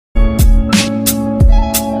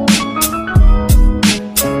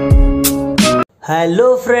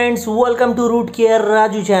Hello friends, welcome to Rootkare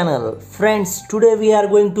Raju channel. Friends, today we are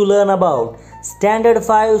going to learn about Standard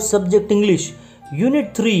 5 Subject English,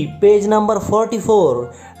 Unit 3, page number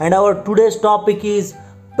 44, and our today's topic is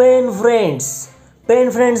Pen Friends. Pen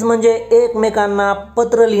Friends म्हणजे एकमेकांना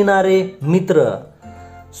पत्र लिहिणारे मित्र.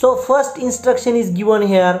 So first instruction is given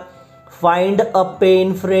here. Find a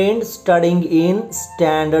pen friend studying in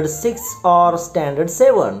Standard 6 or Standard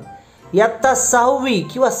 7. इयत्ता 6वी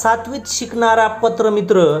किंवा 7वीत शिकणारा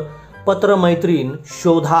पत्रमैत्रीण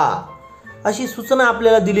शोधा अशी सूचना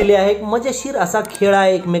आपल्याला दिलेली आहे. मजेशीर असा खेळ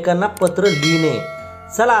आहे एकमेकांना पत्र लिहिणे.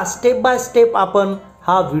 चला स्टेप बाय स्टेप आपण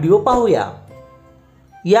हा व्हिडिओ पाहूया.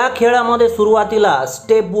 या खेळामध्ये सुरुवातीला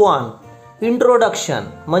स्टेप 1 इंट्रोडक्शन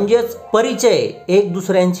म्हणजेच परिचय, एक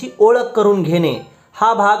दुसऱ्यांची ओळख करून घेणे.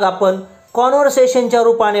 हा भाग आपण कॉन्व्हर्सेशनच्या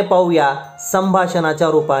रूपाने पाहूया, संभाषणाच्या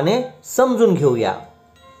रूपाने समजून घेऊया.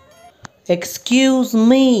 Excuse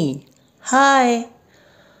me. Hi.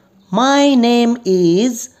 My name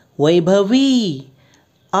is Vaibhavi.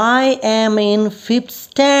 I am in 5th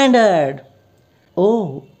standard.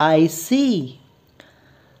 Oh, I see.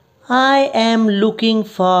 I am looking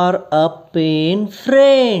for a pen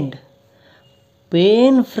friend.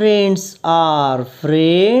 Pen friends are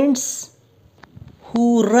friends who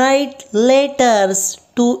write letters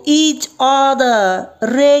to each other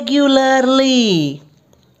regularly.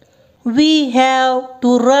 We have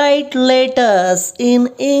to write letters in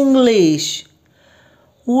English.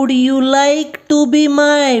 Would you like to be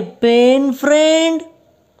my pen friend?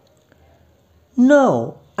 No,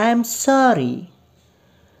 I'm sorry.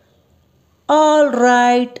 All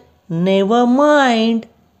right, never mind.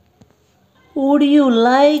 Would you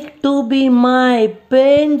like to be my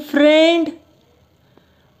pen friend?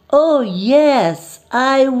 Oh yes,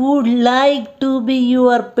 I would like to be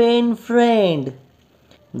your pen friend.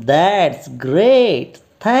 That's great.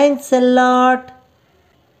 Thanks a lot.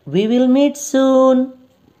 We will meet soon.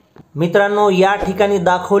 मित्रांनो, या ठिकाणी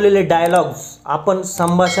दाखवलेले dialogues आपण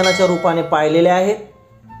संभाषणाच्या रूपाने पाहिलेले आहेत.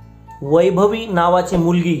 वैभवी नावाची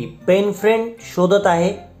मुलगी पेन फ्रेंड शोधत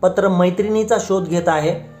आहे, पत्र मैत्रिणीचा शोध घेत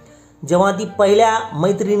आहे. जेव्हा ती पहिल्या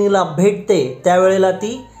मैत्रिणीला भेटते त्यावेळेला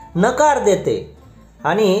ती नकार देते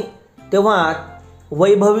आणि तेव्हा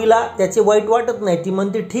वैभवीला त्याचे वाईट वाटत नाही. ती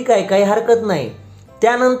म्हणते ठीक आहे, काही हरकत नाही.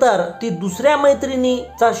 त्यानंतर ती दुसऱ्या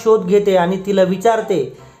मैत्रिणीचा शोध घेते आणि तिला विचारते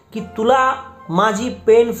की तुला माझी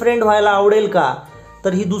पेन फ्रेंड व्हायला आवडेल का.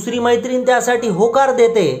 तर ही दुसरी मैत्रीण त्यासाठी होकार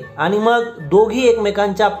देते आणि मग दोघी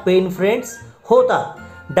एकमेकांच्या पेन फ्रेंड्स होतात.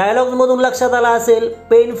 डायलॉग्समधून लक्षात आला असेल,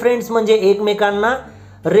 पेन फ्रेंड्स म्हणजे एकमेकांना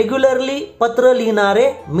रेग्युलरली पत्र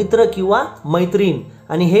लिहिणारे मित्र किंवा मैत्रीण.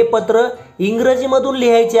 आणि हे पत्र इंग्रजीमधून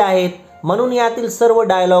लिहायचे आहेत म्हणून यातील सर्व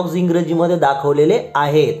डायलॉग्स इंग्रजीमध्ये दाखवलेले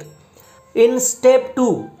आहेत. In step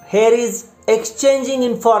 2, here is exchanging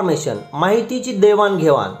information. माहितीची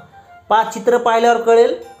देवाणघेवाण. 5 चित्र पाहिल्यावर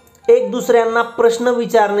कळेल, एक दुसऱ्यांना प्रश्न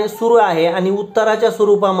विचारणे सुरू आहे आणि उत्तराच्या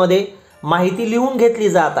स्वरूपामध्ये माहिती लिहून घेतली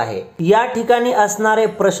जात आहे. या ठिकाणी असणारे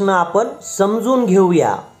प्रश्न आपण समजून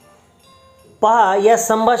घेऊया. पहा, या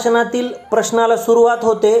संभाषणातील प्रश्नाला सुरुवात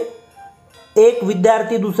होते. एक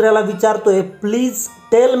विद्यार्थी दुसऱ्याला विचारतोय, please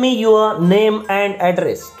tell me your name and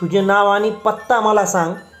address. तुझे नाव आणि पत्ता मला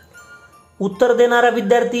सांग. उत्तर देणारा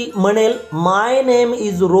विद्यार्थी म्हणेल, माय नेम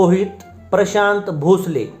इज रोहित प्रशांत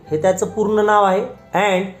भोसले. हे त्याचं पूर्ण नाव आहे.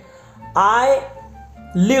 And I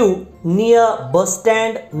live near bus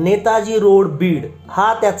stand Netaji road Beed.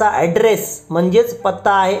 हा त्याचा ॲड्रेस म्हणजेच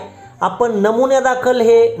पत्ता आहे. आपण नमुन्यादाखल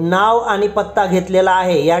हे नाव आणि पत्ता घेतलेला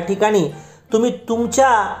आहे. या ठिकाणी तुम्ही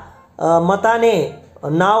तुमच्या मताने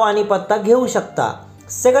नाव आणि पत्ता घेऊ शकता.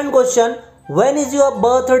 Second question, when is your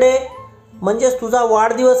birthday म्हणजेच तुझा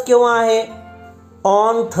वाढदिवस केव्हा आहे.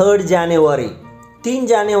 ऑन 3 जानेवारी. 3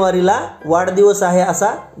 जानेवारीला वाढदिवस आहे असा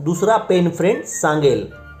दुसरा पेन फ्रेंड सांगेल.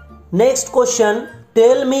 Next question,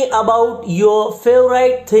 tell me about your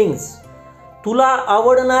favourite things. तुला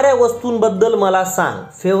आवडणाऱ्या वस्तूंबद्दल मला सांग.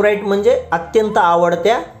 फेवराईट म्हणजे अत्यंत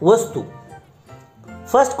आवडत्या वस्तू.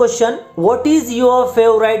 First question, what is your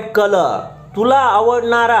favourite colour. तुला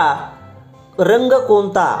आवडणारा रंग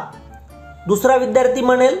कोणता. दुसरा विद्यार्थी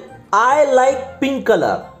म्हणेल, आय लाईक पिंक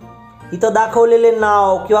कलर. इथं दाखवलेले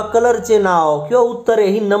नाव किंवा कलरचे नाव किंवा उत्तरे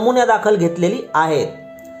ही नमुन्या दाखल घेतलेली आहेत.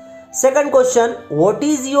 Second question, what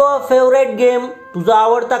is your favourite game. तुझा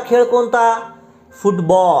आवडता खेळ कोणता.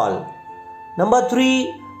 Football. Number 3,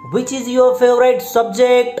 which is your favourite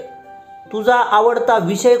subject. तुझा आवडता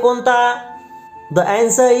विषय कोणता. The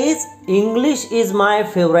answer is English is my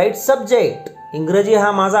favourite subject. इंग्रजी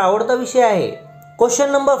हा माझा आवडता विषय आहे.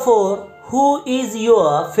 Question number 4, who is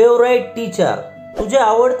your favourite teacher. तुझे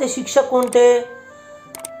आवडते शिक्षक कोणते.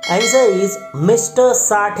 Answer is mister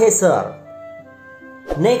Sathe sir.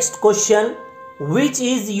 Next question, which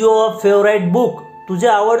is your favourite book? तुझे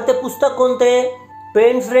आवडते पुस्तक कोणते?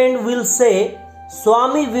 Pen friend will say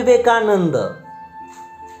Swami Vivekananda.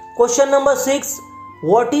 Question number 6,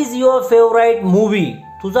 what is your favourite movie?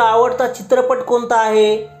 तुझा आवडता चित्रपट कोणता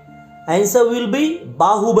आहे? Answer will be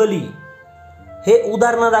Baahubali. हे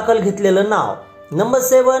उदाहरणादाखल घेतलेलं नाव. Number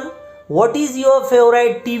 7, what is your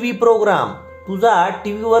favourite T V programme? तुझा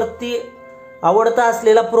टी व्हीवरती आवडता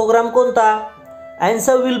असलेला प्रोग्राम कोणता?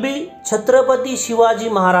 Answer will be Chhatrapati Shivaji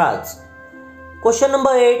Maharaj. Question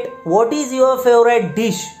number 8, what is your favourite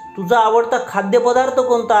dish? तुझा आवडता खाद्यपदार्थ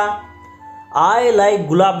कोणता? I like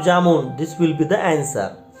gulab jamun. This will be the answer.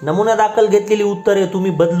 नमुना दाखल घेतलेली उत्तरे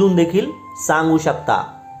तुम्ही बदलून देखील सांगू शकता.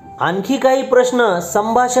 आणखी काही प्रश्न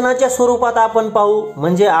संभाषणाच्या स्वरूपात आपण पाहू,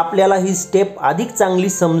 म्हणजे आपल्याला ही स्टेप अधिक चांगली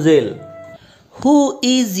समजेल. Who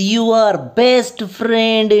is your best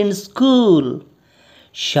friend in school?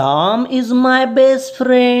 Sham is my best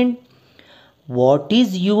friend. What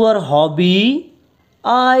is your hobby?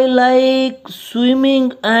 I like swimming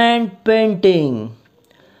and painting.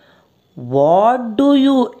 What do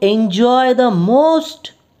you enjoy the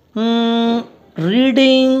most?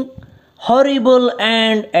 Reading horrible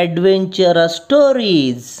and adventurous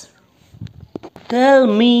stories. Tell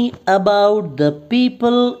me about the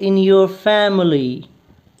people in your family.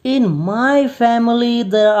 In my family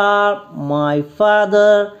there are my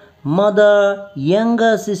father, mother,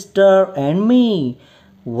 younger sister and me.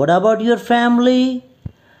 What about your family?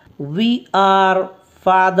 We are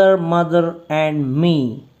father, mother and me.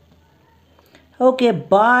 Okay,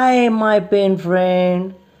 bye my pen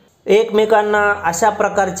friend. एकमेकांना अशा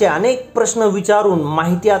प्रकारचे अनेक प्रश्न विचारून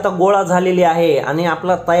माहिती आता गोळा झालेली आहे आणि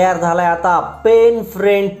आपला तयार झालाय आता पेन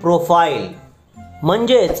फ्रेंड प्रोफाईल,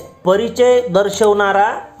 म्हणजेच परिचय दर्शवणारा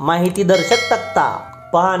माहिती दर्शक तक्ता.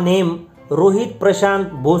 पहा, name Rohit Prashant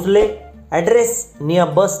Bhosale, address near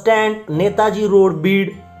bus stand, Netaji road,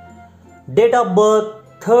 Beed, date of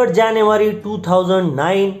birth 3 जानेवारी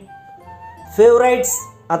 2009. फेवराइट्स,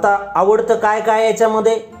 आता आवडतं काय काय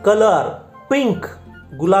याच्यामध्ये? कलर पिंक,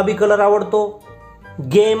 गुलाबी कलर आवडतो.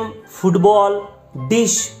 Game football.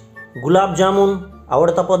 डिश गुलाबजामुन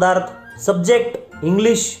आवडता पदार्थ. Subject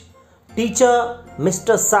English. Teacher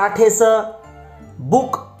mister Sathe sir.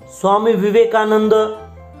 Book Swami Vivekananda.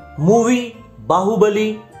 Movie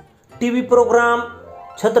Baahubali. TV programme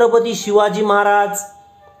Chhatrapati Shivaji Maharaj.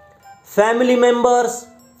 Family members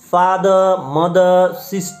father, mother,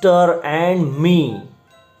 sister and me.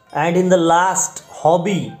 And in the last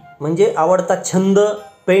hobby म्हणजे आवडता छंद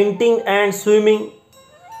पेंटिंग अँड स्विमिंग.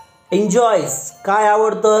 एन्जॉयज काय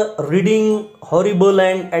आवडतं? Reading horrible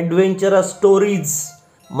and adventurous stories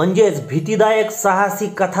म्हणजेच भीतीदायक साहसी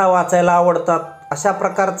कथा वाचायला आवडतात. अशा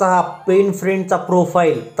प्रकारचा हा पेन फ्रेंडचा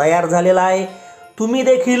प्रोफाईल तयार झालेला आहे. तुम्ही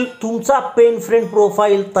देखील तुमचा पेन फ्रेंड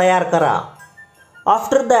प्रोफाईल तयार करा.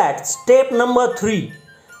 After that step number 3,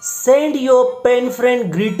 send your pen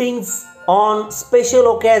friend greetings on special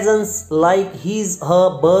occasions like his her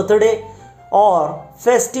birthday or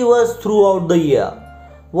festivals throughout the year.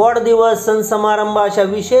 वाढदिवस, सण समारंभ अशा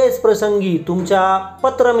विशेष प्रसंगी तुमच्या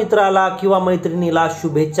पत्रमित्राला किंवा मैत्रिणीला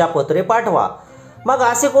शुभेच्छा पत्रे पाठवा. मग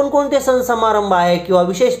असे कोणकोणते सण समारंभ आहे किंवा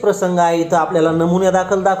विशेष प्रसंग आहे इथं आपल्याला नमुन्या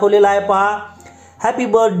दाखल दाखवलेला आहे. पहा, हॅपी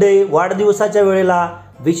बर्थडे वाढदिवसाच्या वेळेला.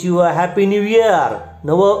 Wish you a happy new year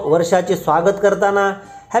नव वर्षाचे स्वागत करताना.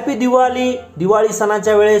 हॅपी दिवाळी दिवाळी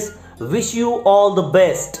सणाच्या वेळेस. Wish you all the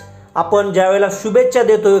best. आपण ज्या वेळेला शुभेच्छा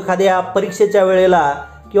देतो एखाद्या परीक्षेच्या वेळेला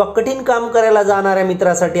किंवा कठीण काम करायला जाणाऱ्या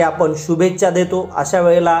मित्रासाठी आपण शुभेच्छा देतो, अशा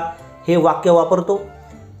वेळेला हे वाक्य वापरतो.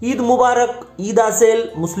 ईद मुबारक, ईद असेल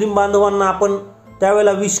मुस्लिम बांधवांना आपण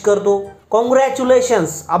त्यावेळेला विश करतो.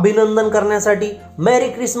 कॉंग्रॅच्युलेशन्स अभिनंदन करण्यासाठी. मेरी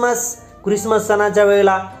क्रिसमस क्रिसमस सणाच्या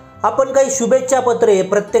वेळेला. आपण काही शुभेच्छा पत्रे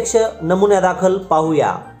प्रत्यक्ष नमुन्या दाखल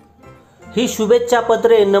पाहूया. ही शुभेच्छा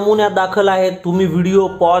पत्रे नमुन्या दाखल आहेत. तुम्ही व्हिडिओ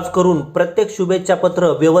पॉज करून प्रत्येक शुभेच्छा पत्र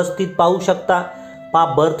व्यवस्थित पाहू शकता. पा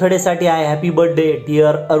बर्थडेसाठी आहे हॅपी बर्थडे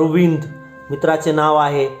डिअर अरविंद, मित्राचे नाव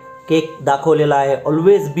आहे. केक दाखवलेला आहे.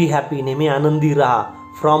 ऑलवेज बी हॅपी, नेहमी आनंदी राहा,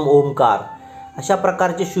 फ्रॉम ओमकार. अशा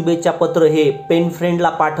प्रकारचे शुभेच्छा पत्र हे पेन फ्रेंडला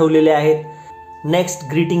पाठवलेले आहेत. Next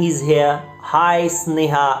greeting is hair. High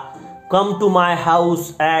Sneha, come to my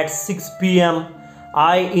house at 6 PM.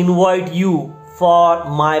 I invite you for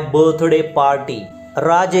my birthday party.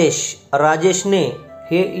 राजेशने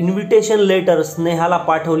हे इन्व्हिटेशन लेटर स्नेहाला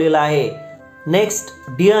पाठवलेलं आहे. Next,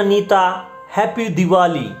 dear Nita, happy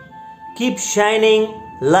Diwali. Keep shining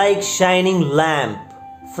like shining lamp,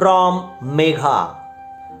 from Megha.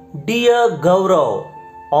 Dear Gaurav,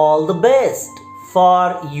 all the best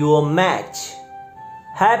for your match.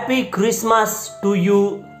 Happy Christmas to you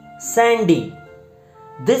sandy.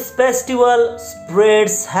 This festival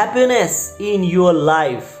spreads happiness in your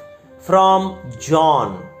life. From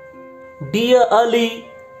John. Dear Ali,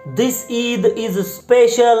 this Eid is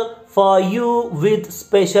special for you with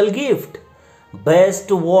special gift.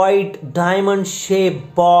 Best white diamond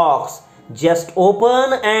shaped box. Just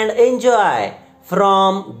open and enjoy.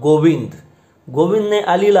 From Govind. गोविंदने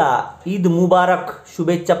अलीला ईद मुबारक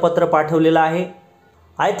शुभेच्छा पत्र पाठवलेलं आहे.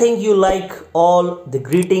 I think you like all the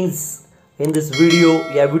greetings in this video.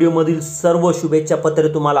 या व्हिडिओमधील सर्व शुभेच्छा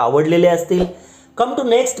पत्रे तुम्हाला आवडलेले असतील. Come to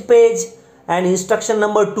next page and instruction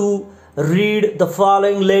number 2. Read the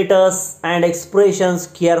following letters and expressions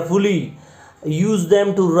carefully. Use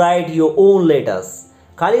them to write your own letters.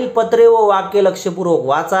 खालील पत्रे व वाक्य लक्षपूर्वक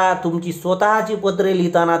वाचा. तुमची स्वतःची पत्रे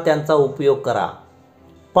लिहिताना त्यांचा उपयोग करा.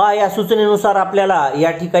 पहा, या सूचनेनुसार आपल्याला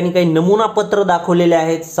या ठिकाणी काही नमुना पत्र दाखवलेले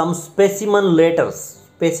आहेत. सम स्पेसिमन लेटर्स.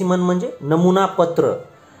 स्पेसिमन म्हणजे नमुना पत्र.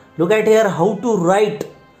 Look at here how to right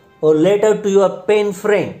a letter to your pen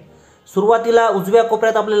friend. सुरुवातीला उजव्या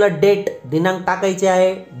कोपऱ्यात आपल्याला डेट दिनांक टाकायचे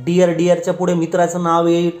आहे. डिअरच्या पुढे मित्राचं नाव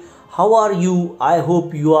येईल. How are you? I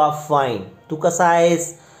hope you R fine. तू कसा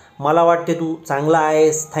आहेस? मला वाटते तू चांगला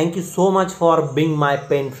आहेस. Thank you so much for being my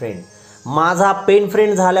pen friend. माझा पेन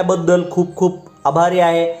फ्रेंड झाल्याबद्दल खूप खूप आभारी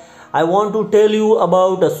आहे. I want to tail you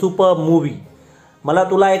about a super movie. मला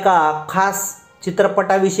तुला एका खास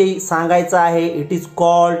चित्रपटाविषयी सांगायचं आहे. It is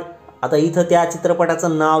called. आता इथं त्या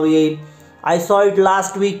चित्रपटाचं नाव येईल. I saw it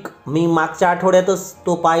last weak. मी मागच्या आठवड्यातच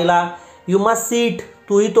तो पाहिला. You must see it.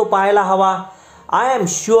 तूही तो पाहायला हवा. I am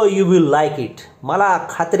sure you will like it. मला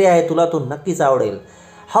खात्री आहे तुला तो नक्कीच आवडेल.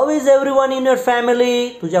 How is everyone in your family.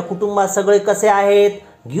 तुझ्या कुटुंबात सगळे कसे आहेत?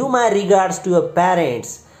 Give my regards to your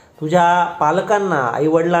parents. तुझ्या पालकांना,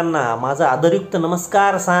 आईवडिलांना माझा आदरयुक्त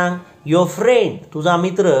नमस्कार सांग. Your friend. तुझा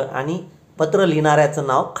मित्र. आणि पत्र लिहिणाऱ्याचं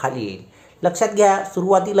नाव खाली येईल. लक्षात घ्या,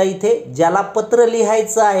 सुरुवातीला इथे ज्याला पत्र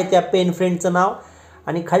लिहायचं आहे त्या पेन फ्रेंडचं नाव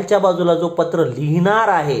आणि खालच्या बाजूला जो पत्र लिहिणार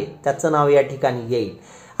आहे त्याचं नाव या ठिकाणी येईल.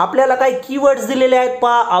 आपल्याला काही कीवर्ड्स दिलेले आहेत.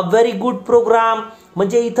 पहा, अ व्हेरी गुड प्रोग्राम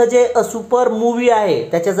म्हणजे इथं जे अ सुपर मूवी आहे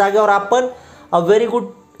त्याच्या जागेवर आपण अ व्हेरी गुड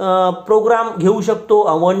प्रोग्राम घेऊ शकतो.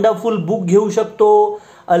 अ वंडरफुल बुक घेऊ शकतो.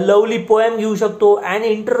 अ लवली पोएम घेऊ शकतो. अँड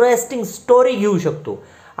इंटरेस्टिंग स्टोरी घेऊ शकतो.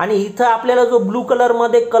 आणि इथं आपल्याला जो ब्लू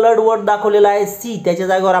कलरमध्ये कलर्ड वर्ड दाखवलेला आहे सी, त्याच्या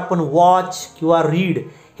जागेवर आपण वॉच किंवा रीड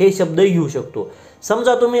हे शब्द घेऊ शकतो.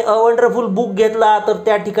 समजा तुम्ही अ वंडरफुल बुक घेतला तर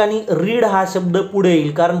त्या ठिकाणी रीड हा शब्द पुढे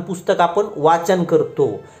येईल, कारण पुस्तक आपण वाचन करतो.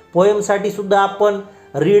 पोएमसाठी सुद्धा आपण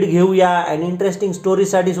रीड घेऊया. अँड इंटरेस्टिंग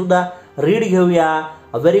स्टोरीसाठी सुद्धा रीड घेऊया.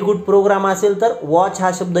 अ व्हेरी गुड प्रोग्राम असेल तर वॉच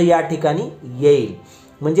हा शब्द या ठिकाणी येईल.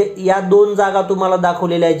 म्हणजे या दोन जागा तुम्हाला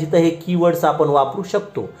दाखवलेल्या आहेत जिथं हे कीवर्ड्स आपण वापरू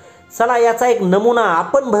शकतो. चला, याचा एक नमुना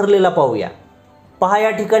आपण भरलेला पाहूया. पहा, या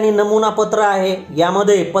ठिकाणी नमुना पत्र आहे.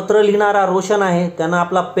 यामध्ये पत्र लिहिणारा रोशन आहे. त्यानं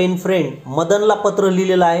आपला पेन फ्रेंड मदनला पत्र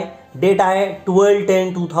लिहिलेलं आहे. डेट आहे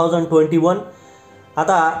 12/10/2021.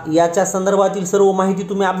 आता याच्या संदर्भातील सर्व माहिती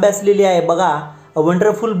तुम्ही अभ्यासलेली आहे. बघा, अ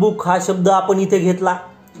वंडरफुल बुक हा शब्द आपण इथे घेतला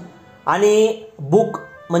आणि बुक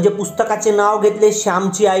म्हणजे पुस्तकाचे नाव घेतले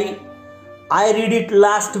श्यामची आई. I read it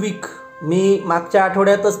last weak. मी मागच्या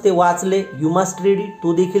आठवड्यातच ते वाचले. You must read it.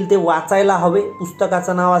 तू देखील ते वाचायला हवे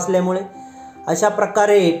पुस्तकाचं नाव असल्यामुळे. अशा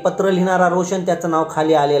प्रकारे पत्र लिहिणारा रोशन त्याचं नाव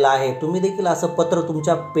खाली आलेलं आहे. तुम्ही देखील असं पत्र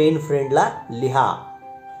तुमच्या पेन फ्रेंडला लिहा.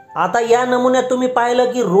 आता या नमुन्यात तुम्ही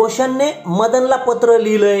पाहिलं की रोशनने मदनला पत्र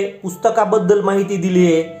लिहिलंय, पुस्तकाबद्दल माहिती दिली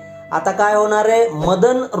आहे. आता काय होणार आहे?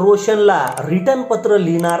 मदन रोशनला रिटर्न पत्र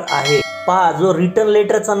लिहिणार आहे. पहा, जो रिटर्न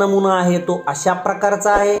लेटरचा नमुना आहे तो अशा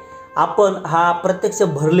प्रकारचा आहे. आपण हा प्रत्यक्ष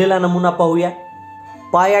भरलेला नमुना पाहूया.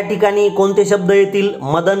 पहा, या ठिकाणी कोणते शब्द येतील?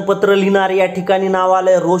 मदन पत्र लिहिणार या ठिकाणी नाव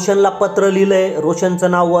आलंय. रोशनला पत्र लिहिलंय,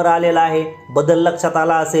 रोशनचं नाव वर आलेलं आहे. बदल लक्षात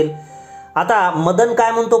आला असेल. आता मदन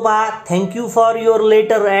काय म्हणतो पहा, thank you for your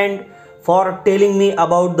letter and for telling me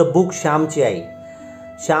about the book श्यामची आई.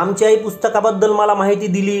 श्यामची आई पुस्तकाबद्दल मला माहिती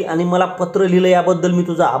दिली आणि मला पत्र लिहिलं याबद्दल मी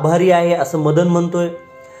तुझा आभारी आहे असं मदन म्हणतोय.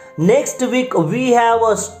 Next weak we have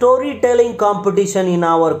a story telling competition in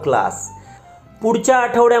our class. पुढच्या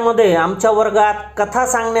आठवड्यामध्ये आमच्या वर्गात कथा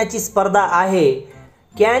सांगण्याची स्पर्धा आहे.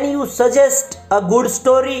 Can you suggest a good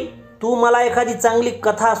story. तू मला एखादी चांगली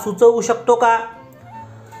कथा सुचवू शकतो का?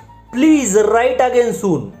 प्लीज राईट अगेन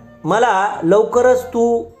सून. मला लवकरच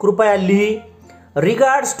तू कृपया लिही.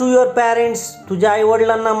 Regards to your parents. तुझ्या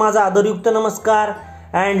आईवडिलांना माझा आदरयुक्त नमस्कार.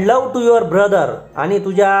 And love to your brother. आणि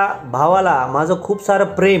तुझ्या भावाला माझं खूप सारं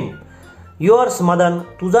प्रेम. युअर्स मदन.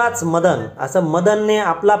 तुझाच मदन. असं मदनने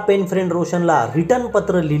आपला पेन फ्रेंड रोशनला रिटर्न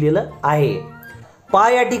पत्र लिहिलेलं आहे. पहा,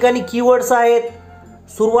 या ठिकाणी कीवर्ड्स आहेत.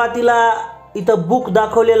 सुरुवातीला इथं बुक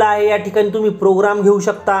दाखवलेलं आहे. या ठिकाणी तुम्ही प्रोग्राम घेऊ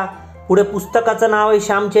शकता. पुढे पुस्तकाचं नाव आहे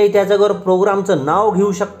श्यामची आई, त्या जागेवर प्रोग्रामचं नाव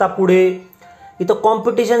घेऊ शकता. पुढे इथं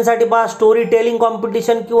कॉम्पिटिशनसाठी पहा स्टोरी टेलिंग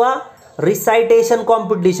कॉम्पिटिशन किंवा रिसायटेशन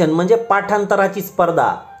कॉम्पिटिशन म्हणजे पाठांतराची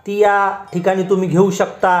स्पर्धा ती या ठिकाणी तुम्ही घेऊ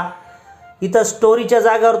शकता। इथं स्टोरीच्या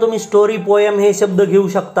जागेवर तुम्ही स्टोरी पोएम हे शब्द घेऊ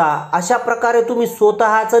शकता। अशा प्रकारे तुम्ही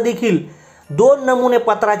स्वतःचं देखील 2 नमुने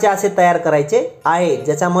पत्राचे असे तयार करायचे आहे,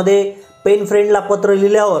 ज्याच्यामध्ये पेन फ्रेंडला पत्र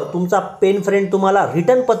लिहिल्यावर तुमचा पेन फ्रेंड तुम्हाला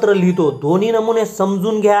रिटर्न पत्र लिहितो। दोन्ही नमुने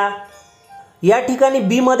समजून घ्या। या ठिकाणी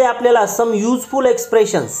बी मध्ये आपल्याला सम युजफुल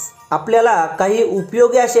एक्सप्रेशन्स, आपल्याला काही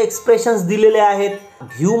उपयोगी असे एक्सप्रेशन्स दिलेले आहेत।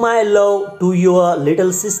 Give my love to your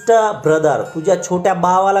little sister brother, तुझ्या छोट्या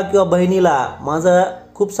भावाला किंवा बहिणीला माझा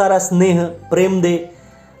खूप सारा स्नेह प्रेम दे,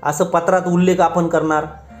 असं पत्रात उल्लेख आपण करणार।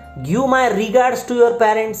 Give my regards to your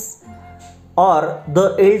parents और the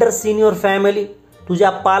elders in your family, तुझ्या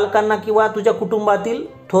पालकांना किंवा तुझ्या कुटुंबातील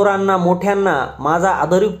थोरांना मोठ्यांना माझा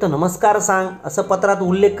आदरयुक्त नमस्कार सांग, असं पत्रात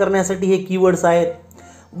उल्लेख करण्यासाठी हे कीवर्ड्स आहेत।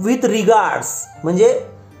 विथ रिगार्ड्स म्हणजे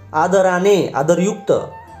आदराने आदरयुक्त।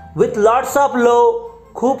 विथ लॉट्स ऑफ लव,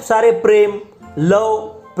 खूप सारे प्रेम, लव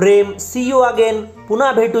प्रेम। सी यू अगेन,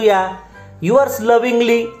 पुन्हा भेटूया। युअर्स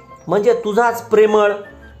लविंगली म्हणजे तुझाच प्रेमळ।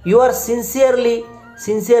 युअर्स सिन्सिअरली,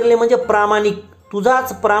 सिन्सिअरली म्हणजे प्रामाणिक,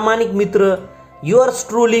 तुझाच प्रामाणिक मित्र। युअर्स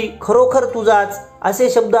ट्रूली, खरोखर तुझाच, असे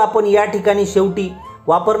शब्द आपण या ठिकाणी शेवटी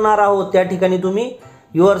वापरणार आहोत। त्या ठिकाणी तुम्ही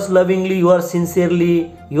yours lovingly, yours sincerely,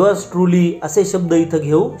 yours truly असे शब्द इथं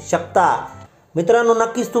घेऊ शकता। मित्रांनो,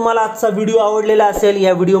 नक्कीच तुम्हाला आजचा व्हिडिओ आवडलेला असेल।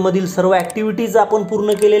 या व्हिडिओमधील सर्व ॲक्टिव्हिटीज आपण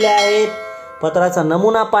पूर्ण केलेल्या आहेत। पत्राचा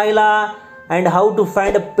नमुना पाहिला and how to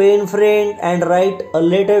find a pen friend and write a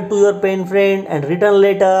letter to your pen friend and return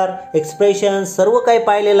letter, expression सर्व काही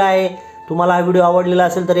पाहिलेलं आहे। तुम्हाला हा व्हिडिओ आवडलेला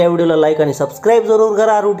असेल तर या व्हिडिओला लाईक आणि सबस्क्राईब जरूर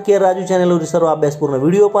करा। रूटकेअर राजू चॅनलवर सर्व अभ्यासपूर्ण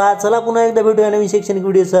व्हिडिओ पहा। चला पुन्हा एकदा भेटूया नवीन शैक्षणिक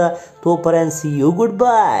व्हिडिओचा। तोपर्यंत सी यू, गुड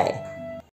बाय।